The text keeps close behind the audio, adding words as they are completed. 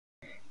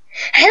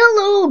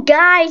Hello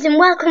guys and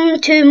welcome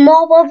to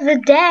Mob of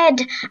the Dead,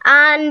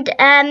 and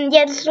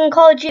yeah, this is on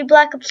Cod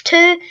Black Ups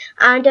 2,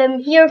 and I'm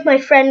here with my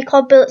friend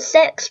Cod Black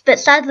 6, but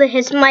sadly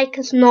his mic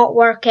is not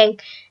working,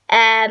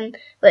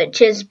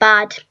 which is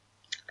bad.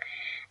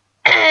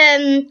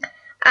 And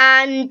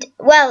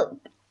well,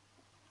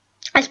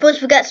 I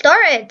suppose we get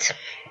started.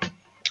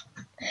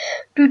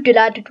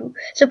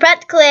 So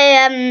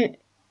practically,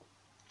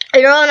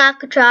 you're on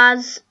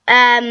Alcatraz.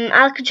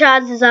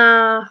 Alcatraz is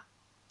a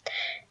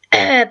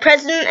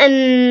president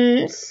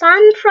in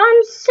San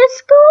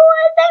Francisco,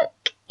 I think.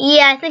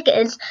 Yeah, I think it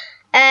is.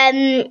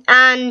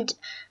 And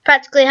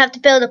practically have to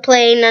build a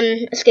plane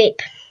and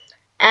escape.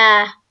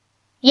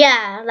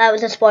 Yeah, that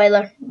was a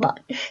spoiler,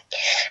 but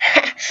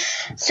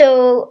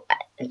so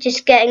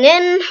just getting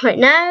in right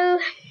now.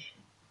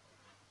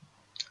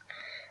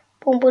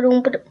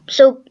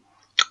 So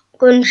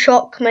going to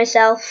shock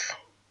myself.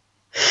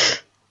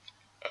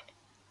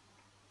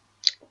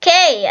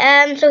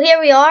 Okay, so here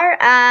we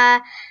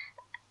are.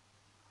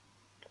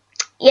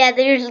 Yeah,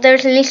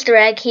 there's an Easter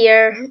egg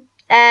here.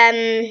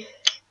 Oh,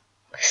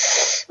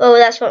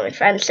 that's what my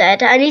friend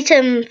said. I need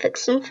to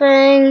fix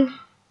something.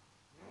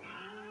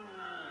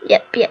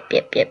 Yep.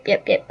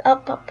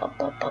 Up.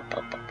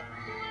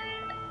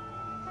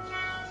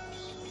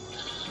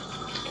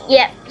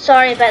 Yep,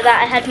 sorry about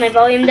that. I had my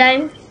volume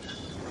down,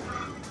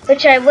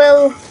 which I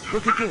will.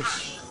 Look at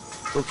this.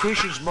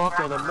 Locations marked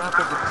on a map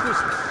of the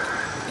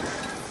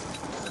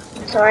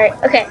prison. Sorry.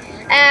 Okay.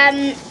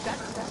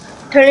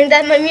 Turning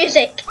down my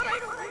music.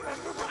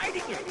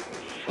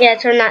 Yeah,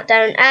 turn that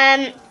down.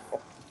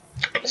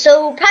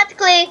 So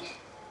practically,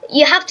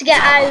 you have to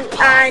get out,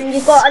 and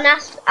you've got an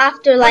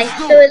afterlife.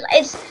 So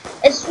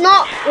it's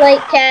not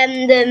like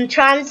the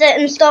transit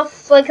and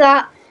stuff like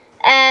that.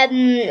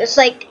 It's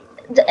like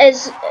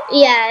it's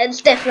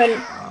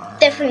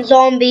different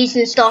zombies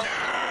and stuff,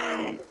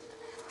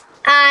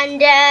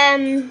 and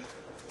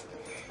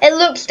it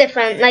looks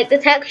different. Like the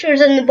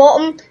textures in the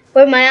bottom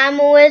where my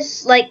ammo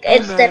is, like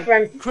it's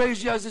different.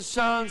 Crazy as it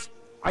sounds,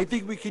 I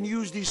think we can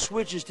use these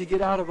switches to get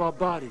out of our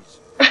bodies.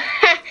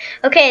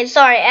 Okay,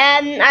 sorry.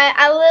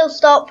 I will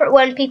stop for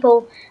when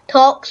people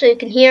talk so you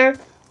can hear.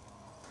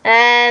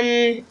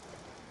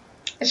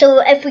 So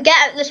if we get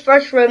out of this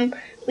first room,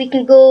 we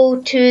can go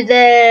to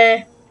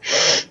the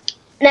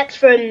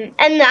next room.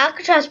 And the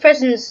Alcatraz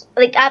prison's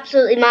like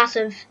absolutely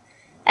massive.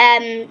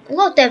 A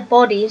lot of dead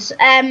bodies.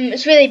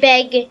 It's really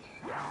big.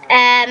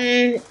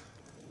 And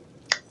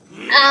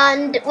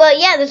well,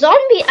 yeah, the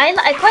zombie.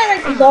 I quite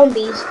like the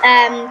zombies.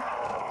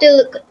 They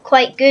look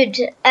quite good.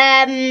 You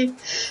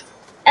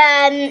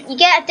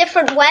get a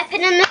different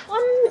weapon in this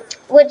one,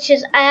 which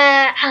is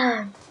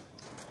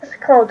what's it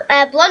called?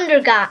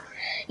 Blundergat.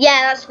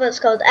 Yeah, that's what it's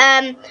called.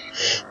 I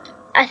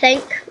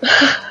think.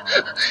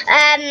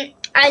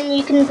 And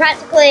you can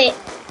practically.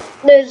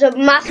 There's a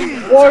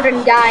massive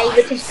warden guy,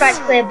 which is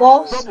practically a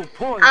boss,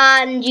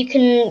 and you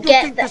can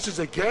This is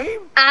a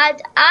game?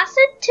 add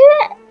acid to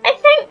it. I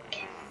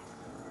think.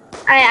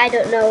 I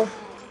don't know.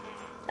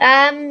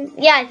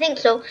 Yeah, I think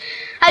so.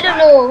 I don't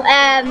know.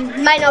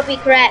 Might not be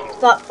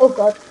correct, but oh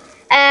god.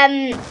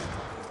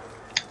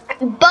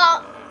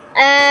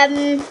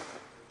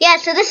 Yeah.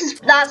 So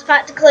that's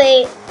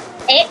practically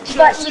it.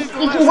 But you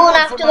can go in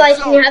afterlife,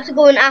 and you have to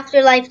go in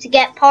afterlife to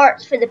get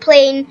parts for the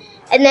plane,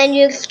 and then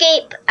you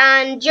escape,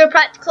 and you're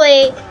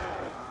practically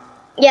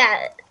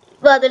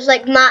well, there's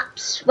like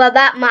maps. Well,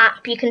 that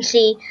map you can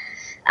see,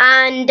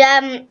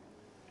 and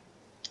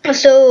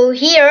so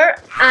here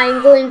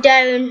I'm going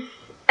down.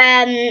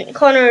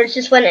 Connor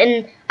just went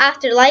in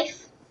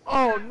afterlife.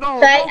 Oh no!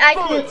 So I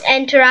can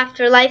enter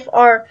afterlife,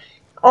 or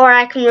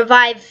I can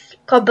revive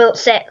Cod Black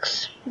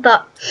 6.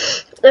 But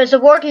there's a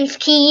warden's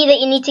key that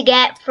you need to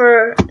get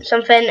for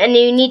something, and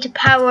you need to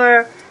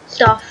power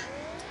stuff.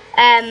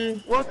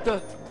 What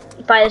the?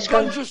 By this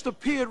gun. Just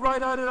appeared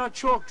right out of that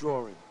chalk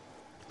drawing.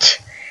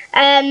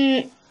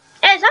 It's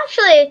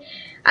actually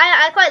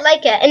I quite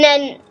like it. And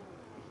then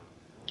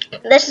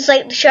this is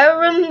like the shower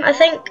room, I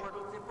think.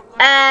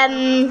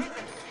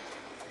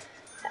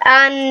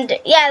 And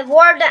yeah,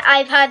 warden.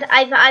 I've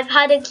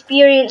had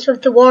experience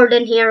with the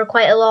warden here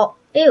quite a lot.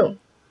 Ew,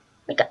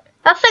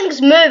 that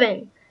thing's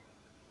moving.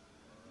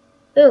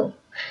 Ew.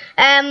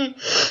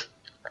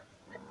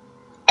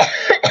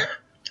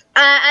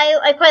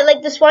 I quite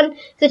like this one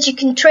that you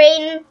can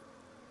train.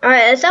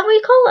 Alright, is that what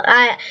you call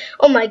it?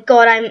 Oh my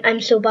god, I'm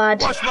so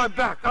bad. Watch my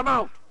back. I'm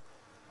out.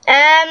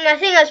 I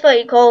think that's what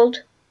it's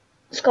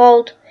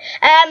called.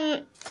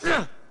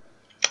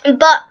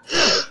 But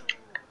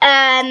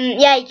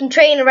yeah, you can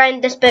train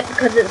around this bit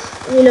because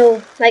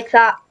it's, like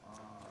that.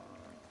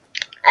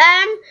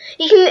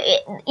 You can,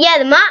 yeah,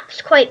 the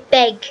map's quite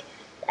big.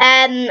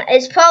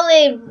 It's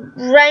probably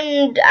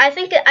round, I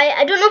think,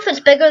 I don't know if it's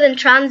bigger than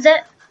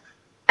Transit.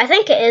 I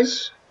think it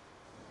is.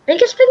 I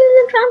think it's bigger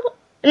than Transit.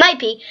 It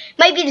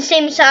might be the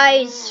same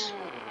size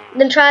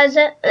than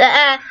Transit,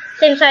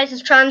 same size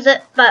as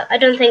Transit, but I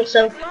don't think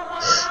so.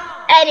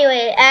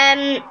 Anyway,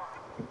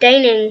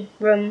 dining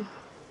room.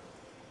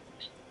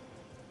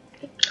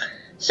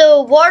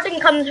 So Warden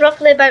comes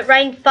roughly about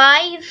round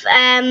 5,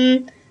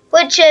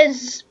 which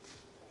is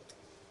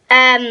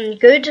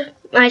good,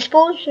 I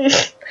suppose.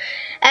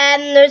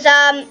 There's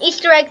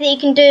Easter egg that you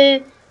can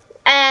do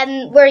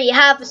where you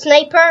have a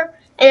sniper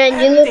and then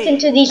you look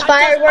into these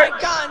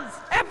fireworks. Guns,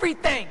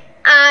 everything.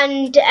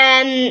 And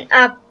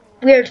a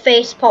weird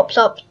face pops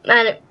up,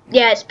 and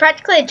yeah, it's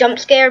practically a jump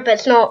scare, but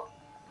it's not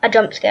a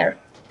jump scare.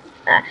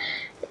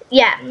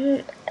 Yeah,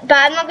 but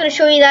I'm not going to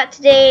show you that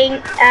today,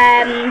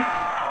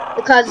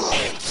 because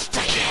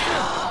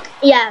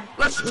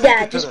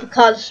just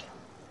because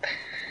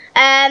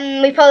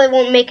we probably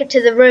won't make it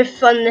to the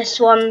roof on this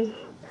one.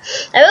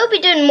 I will be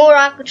doing more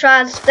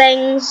Alcatraz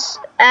things,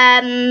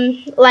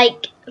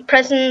 like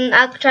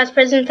Alcatraz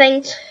prison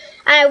things.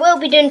 And I will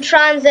be doing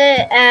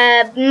Transit,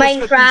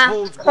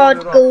 Minecraft,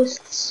 COD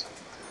Ghosts,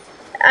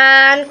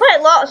 and quite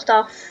a lot of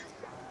stuff.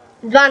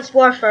 Advanced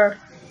Warfare,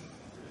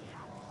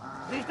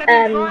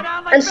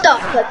 and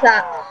stuff like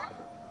that.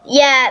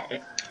 Yeah.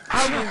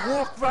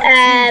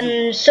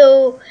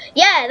 So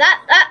yeah,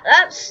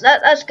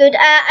 that's good.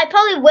 I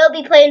probably will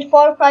be playing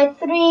Far Cry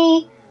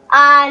 3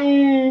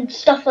 and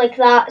stuff like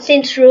that.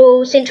 Saints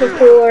Row, Saints Row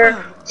 4,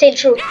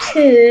 Saints Row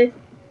 2,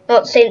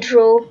 not Saints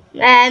Row.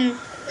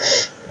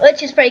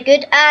 Which is pretty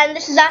good, and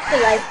this is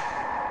Afterlife.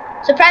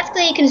 So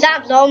practically you can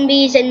zap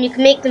zombies and you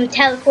can make them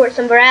teleport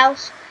somewhere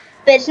else,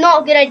 but it's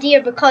not a good idea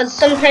because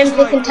sometimes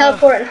they can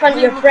teleport in front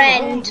of your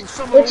friend,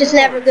 which is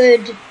never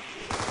good.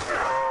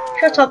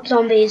 Shut up,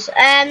 zombies.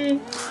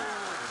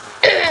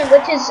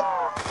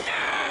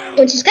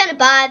 which is kind of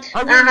bad.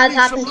 That has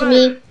happened to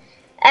me.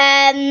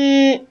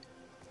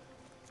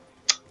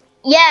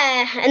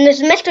 Yeah, and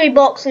there's a mystery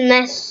box in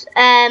this.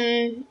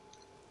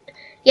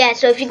 Yeah,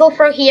 so if you go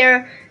through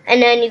here and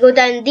then you go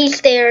down these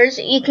stairs,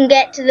 you can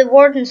get to the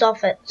warden's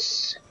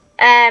office,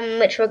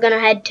 which we're gonna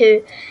head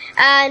to.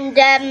 And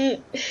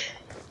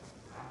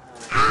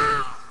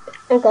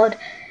oh god,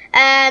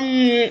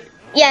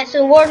 yeah. So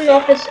the warden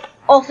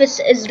office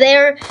is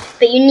there,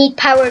 but you need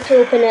power to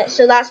open it.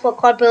 So that's what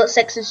Cod Black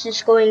Ups is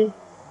just going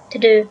to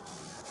do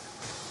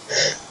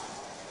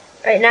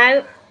right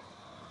now.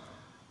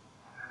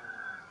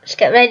 Let's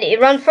get ready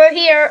to run through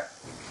here.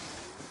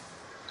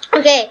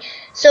 Okay.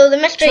 So the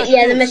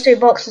mystery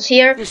box is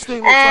here. This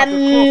thing looks like a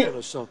coffin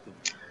or something.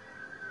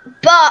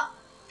 But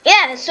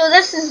yeah, so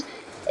this is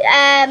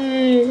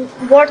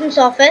Warden's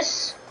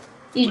office.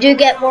 You do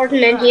get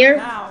Warden in here.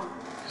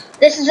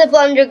 This is a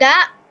blunder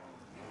gap.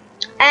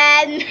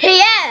 And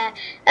yeah,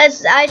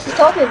 as I was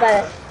talking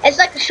about it, it's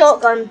like a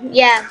shotgun.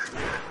 Yeah.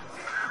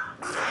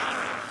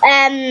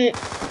 And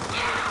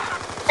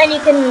you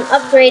can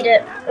upgrade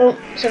it. Oh,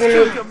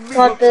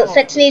 Cod Black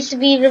Ups needs to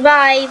be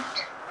revived.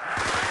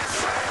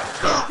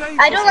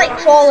 I don't like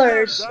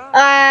crawlers. God.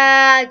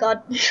 I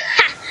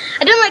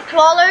don't like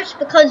crawlers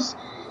because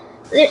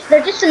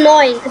they're just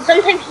annoying. Because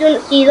sometimes you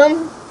don't see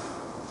them,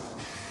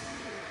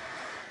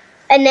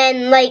 and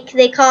then like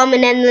they come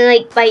and then they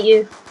like bite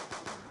you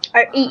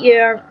or eat you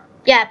or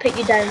put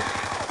you down.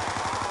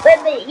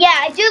 But yeah,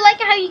 I do like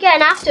how you get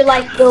an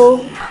afterlife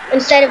though,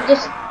 instead of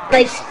just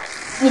like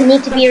you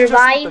need to be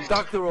revived.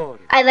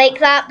 I like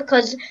that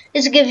because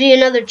this gives you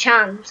another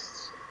chance.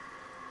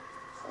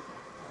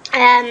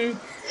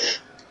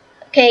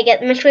 Okay, get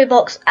the mystery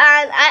box,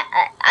 and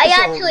I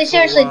actually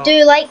seriously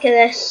do like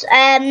this.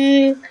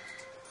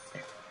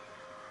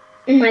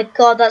 Oh my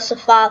god, that's a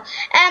file.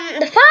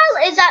 The file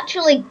is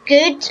actually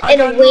good in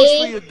a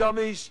way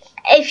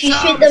if you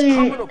shoot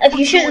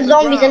the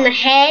zombies in the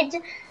head,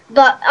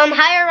 but on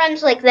higher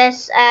runs like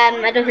this,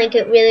 I don't think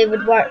it really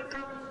would work.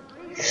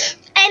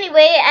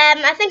 Anyway,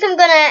 I think I'm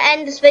gonna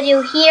end this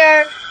video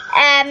here.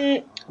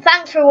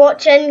 Thanks for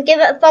watching.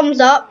 Give it a thumbs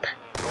up.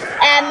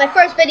 My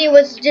first video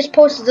was just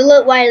posted a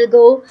little while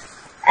ago,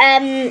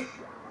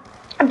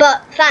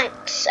 but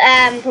thanks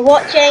for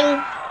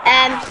watching.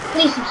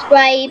 Please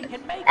subscribe,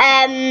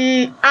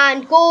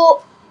 and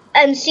go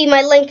and see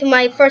my link in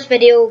my first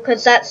video,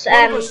 because that's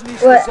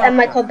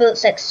my Cod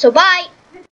Black Ups. So bye.